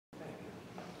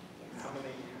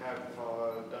have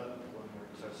done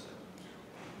preliminary testing?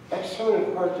 That's sort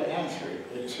of hard to answer.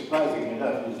 It's surprising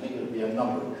enough, you think it would be a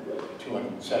number,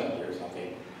 270 or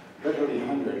something, literally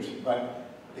hundreds, but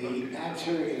the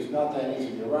answer is not that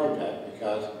easy to arrive at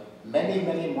because many,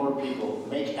 many more people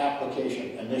make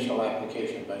initial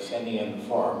application by sending in the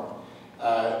form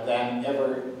than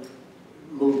ever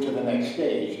move to the next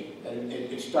stage. And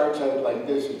it starts out like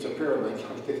this, it's a pyramid,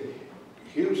 like this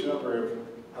huge number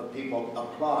of people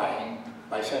applying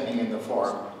by sending in the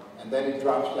form, and then it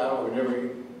drops down, we never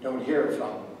don't hear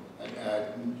from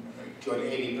to an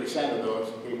 80% of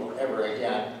those people ever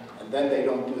again, and then they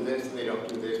don't do this, they don't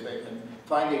do this, and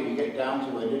finally you get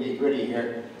down to a nitty-gritty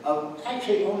here of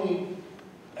actually only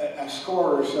a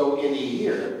score or so in a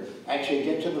year actually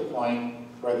get to the point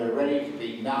where they're ready to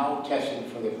be now tested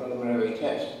for the preliminary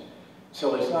test.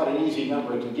 So it's not an easy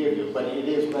number to give you, but it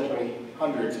is literally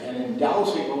hundreds. And in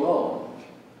dowsing alone,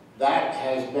 that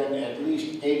has been at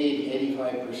least 80 to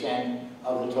 85%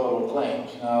 of the total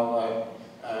claims. Now,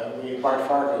 Bart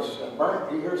Farkas. Bart,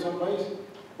 are you here someplace?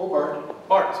 Oh, Bart.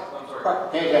 Bart. I'm sorry.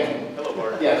 Bart, pay attention. Hello,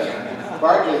 Bart. Yes.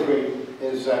 Bart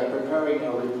is preparing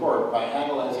a report by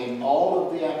analyzing all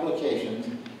of the applications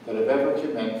that have ever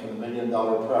come in for the $1 million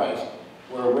prize.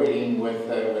 We're waiting with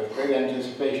great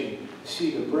anticipation to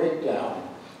see the breakdown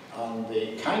on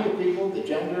the kind of people, the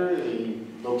gender, the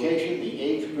location, the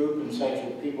age group, and such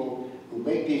of people who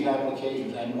make these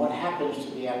applications, and what happens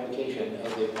to the application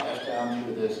as they pass down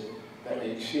through this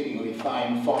very exceedingly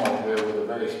fine funnel here with a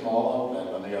very small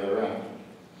outlet on the other end.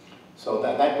 So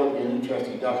that would be an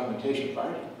interesting documentation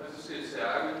part. I was just going to say,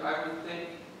 I would think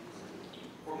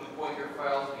from the point your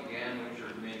files began, which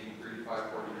are maybe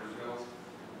 35, 40 years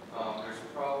ago, there's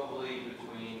probably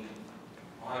between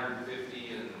 150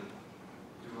 and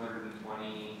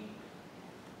 220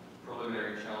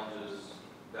 preliminary challenges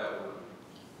that were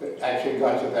Actually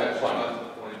got to that point. got to the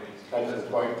point. Got to the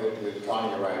point that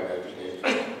Connie arrived at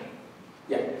today.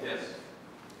 Yeah. Yes.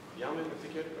 Yaman, I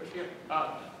think you had a question.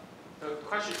 The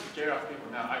question to get off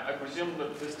people now, I presume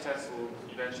that this test will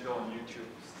eventually go on YouTube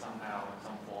somehow in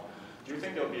some form. Do you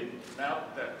think there'll be, now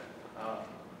that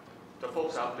the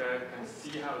folks out there can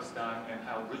see how it's done and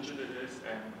how rigid it is,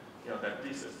 and that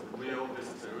this is a real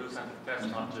scientific test,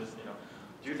 not just,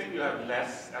 do you think you have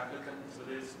less applicants for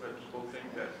this, where people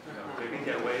think that they can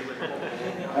get away with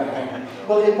it?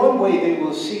 Well, in one way, they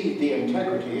will see the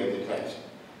integrity of the test.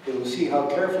 They will see how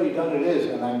carefully done it is,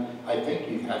 and I think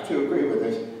you have to agree with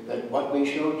this, that what we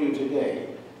showed you today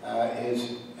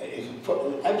is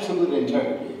absolute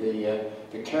integrity.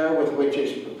 The care with which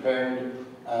it's prepared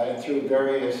through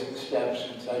various steps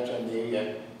and such, and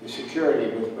the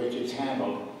security with which it's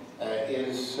handled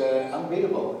is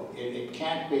unbeatable. It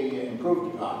can't be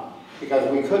improved upon, because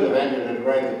we could have ended it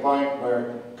right at the point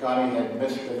where Connie had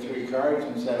missed the 3 cards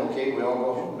and said, okay, we all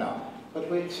go home now. But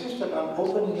we insisted on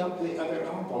opening up the other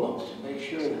envelopes to make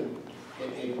sure that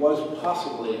it was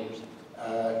possibly,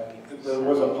 there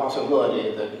was a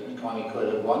possibility that Connie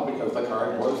could have won because the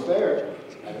card was there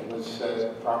and it was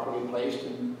properly placed,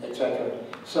 and etc.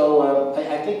 So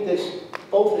I think this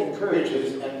both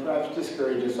encourages and perhaps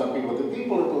discourages some people. The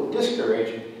people it will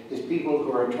discourage is people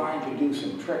who are trying to do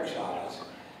some tricks on us.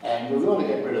 And we're going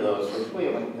to get rid of those because we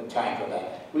haven't got time for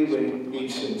that. We would need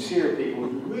sincere people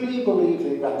who really believe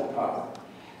they've got the power.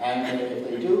 And if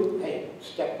they do, hey,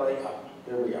 step right up.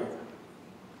 Here we are.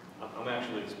 I'm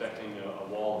actually expecting a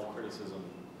wall of criticism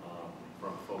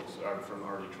from folks, or from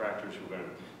our detractors who are going to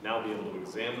now be able to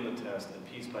examine the test and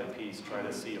piece by piece try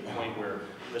to see a point where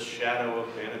the shadow of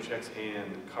Banachek's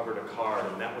hand covered a card,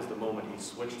 and that was the moment he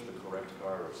switched the correct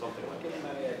card or something like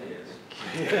that.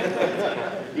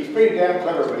 He's pretty damn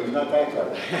clever, but he's not that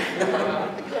clever. I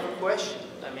have a question.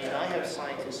 I mean, I have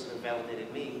scientists that have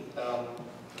validated me.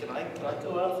 Can I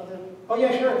go out for them? Oh,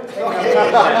 yeah, sure. Okay.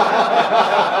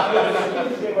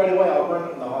 Get right away. I'll run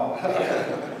it in the hall.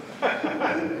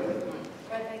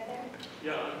 Right back there.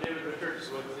 Yeah, I'm David Richards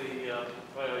with the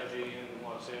IIG in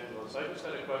Los Angeles. I just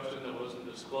had a question that wasn't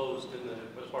disclosed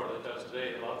as part of the test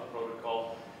today about the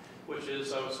protocol, which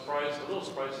is I was a little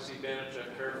surprised to see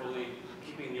Banachek carefully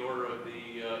keeping the order of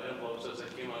the envelopes as they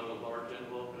came out of the large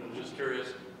envelope, and I'm just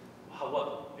curious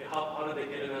how did they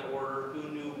get in that order? Who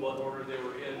knew what order they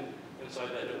were in inside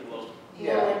that envelope?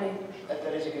 Yeah,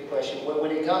 that is a good question. When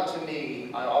it got to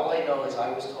me, all I know is I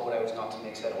was told I was not to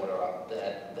mix that order up,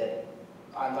 that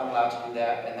I'm not allowed to do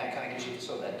that, and that kind of gives you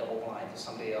sort of that double blind, that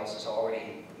somebody else has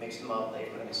already mixed them up, they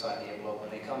put them inside the envelope.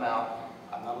 When they come out,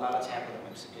 I'm not allowed to tamper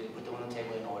them. Put them on the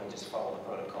table in order, just follow the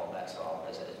protocol, that's all,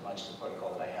 as much as the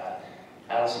protocol that I had.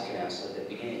 Allison can answer the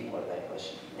beginning part of that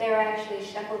question. They were actually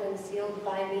shuffled and sealed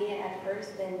by me at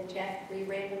first, then Jeff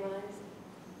re-randomized.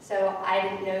 So I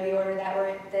didn't know the order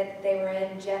that they were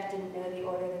in, Jeff didn't know the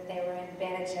order that they were in,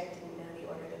 Banachek didn't know the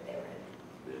order that they were in.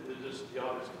 The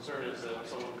obvious concern is that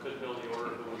someone could know the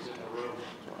order who was in the room.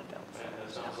 And it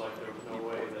sounds like there was no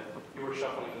way that you were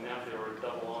shuffling them out, they were a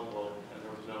double envelope, and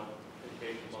there was no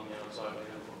indications on the outside of the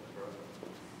envelope, correct?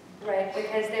 Right,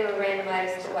 because they were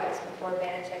randomized twice before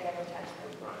Banachek ever touched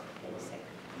them. Right. It was sick.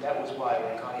 That was why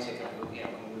when Connie said, can we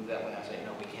move that one, I said,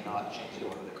 no, we cannot change the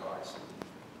order of the cards.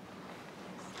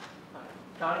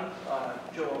 Connie,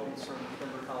 Joe Owens from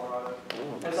Denver, Colorado.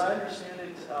 As I understand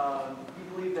it,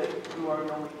 you believe that you are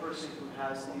the only person who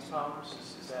has these powers,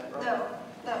 is that right?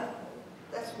 No,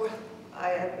 that's what,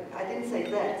 I didn't say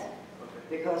that,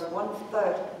 Okay. because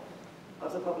 1/3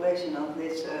 of the population on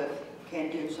this earth can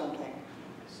do something.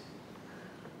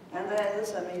 And that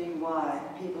is a meaning why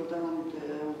people don't,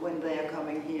 when they are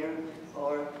coming here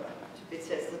or to be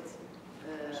tested,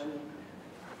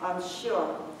 I'm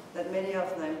sure that many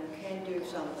of them can do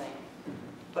something,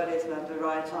 but it's not the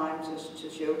right time to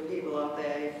show people out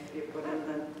there if you put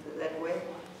them that way.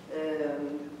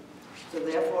 So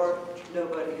therefore,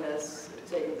 nobody has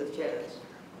taken the challenge.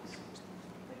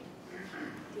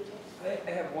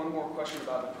 I have one more question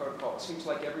about the protocol. It seems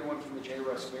like everyone from the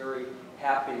JREF is very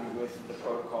happy with the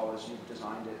protocol as you've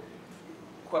designed it.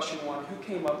 Question one, who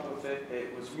came up with it?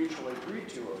 It was mutually agreed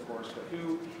to, of course, but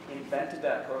who invented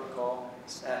that protocol?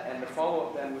 And the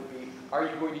follow-up then would be, are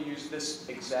you going to use this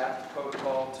exact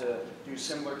protocol to do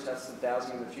similar tests of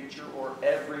dowsing in the future, or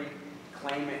every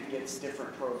claimant gets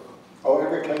different protocol? Oh,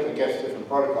 every claimant gets different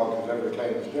protocol because every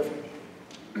claim is different.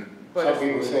 Some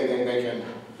people say they can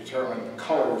determine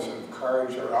colors of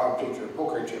cards or objects or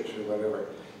poker chips or whatever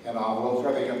in envelopes,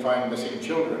 or they can find missing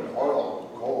children,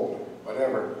 oil, gold,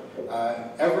 whatever.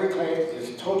 Every claim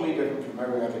is totally different from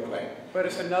every other claim. But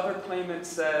if another claimant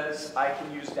says, I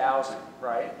can use dowsing,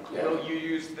 right? Yes. Will you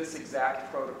use this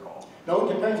exact protocol? No,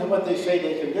 it depends on what they say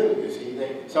they can do, you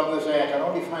see. Some of them say, I can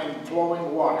only find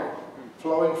flowing water,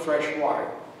 flowing fresh water.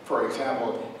 For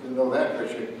example, you know that,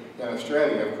 Richard, in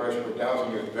Australia, of course, where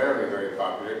dowsing is very, very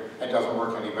popular. It doesn't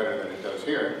work any better than it does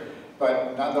here.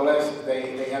 But nonetheless,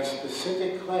 they have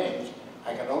specific claims.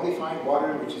 I can only find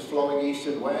water which is flowing east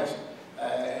and west,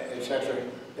 etc.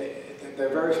 They're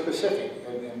very specific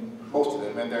in most of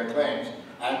them in their claims.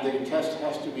 And the test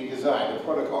has to be designed, the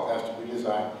protocol has to be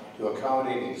designed to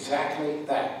accommodate exactly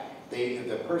that.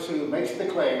 The person who makes the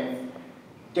claim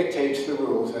dictates the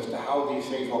rules as to how these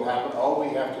things will happen. All we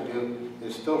have to do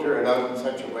is filter it out in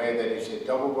such a way that it's a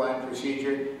double-blind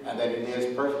procedure and that it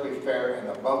is perfectly fair and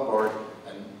above board,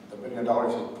 and the $1 million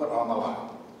is put on the line.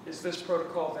 Is this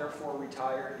protocol therefore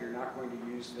retired? You're not going to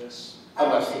use this?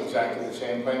 Unless exactly the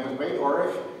same claim was made,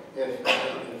 or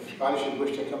if Scotty should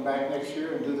wish to come back next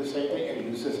year and do the same thing and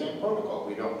use the same protocol,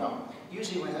 we don't know.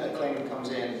 Usually when a claimant comes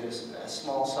in, there's a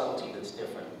small subtlety that's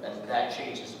different, and that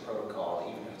changes the protocol,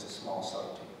 even if it's a small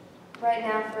subtlety. Right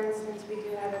now, for instance, we do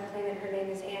have a claimant, her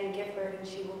name is Ann Gifford, and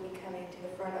she will be coming to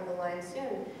the front of the line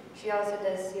soon. She also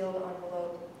does sealed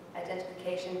envelope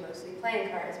identification, mostly playing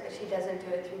cards, but she doesn't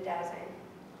do it through dowsing.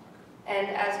 And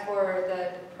as for the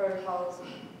protocols,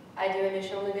 I do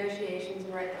initial negotiations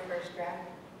and write the first draft.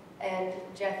 And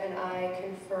Jeff and I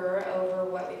confer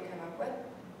over what we've come up with.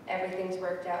 Everything's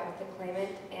worked out with the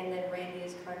claimant, and then Randy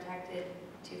is contacted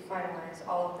to finalize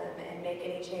all of them and make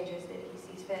any changes that he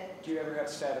sees fit. Do you ever have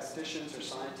statisticians or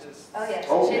scientists? Oh yes,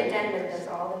 Oh, Chip yeah. Denman does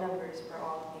all the numbers for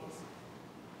all of these.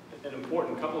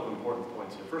 Couple of important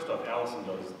points here. First off, Allison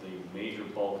does the major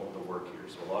bulk of the work here,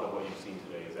 so a lot of what you've seen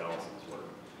today is Allison's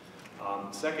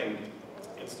work. Second,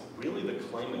 it's really the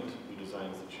claimant who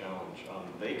designs the challenge.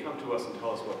 They come to us and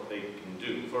tell us what they can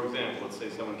do. For example, let's say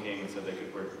someone came and said they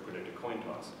could predict a coin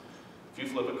toss. If you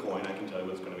flip a coin, I can tell you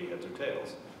what's going to be heads or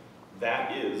tails.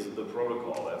 That is the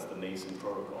protocol, that's the nascent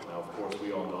protocol. Now, of course,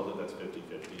 we all know that that's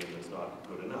 50-50 and it's not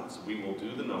good enough. So we will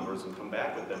do the numbers and come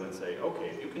back with them and say, okay,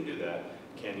 if you can do that,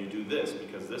 can you do this?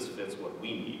 Because this fits what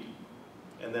we need.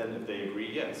 And then if they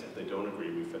agree, yes. If they don't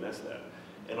agree, we finesse that.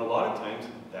 And a lot of times,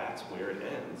 that's where it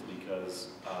ends, because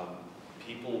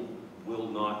people will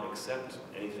not accept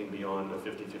anything beyond a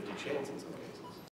 50-50 chance in some cases.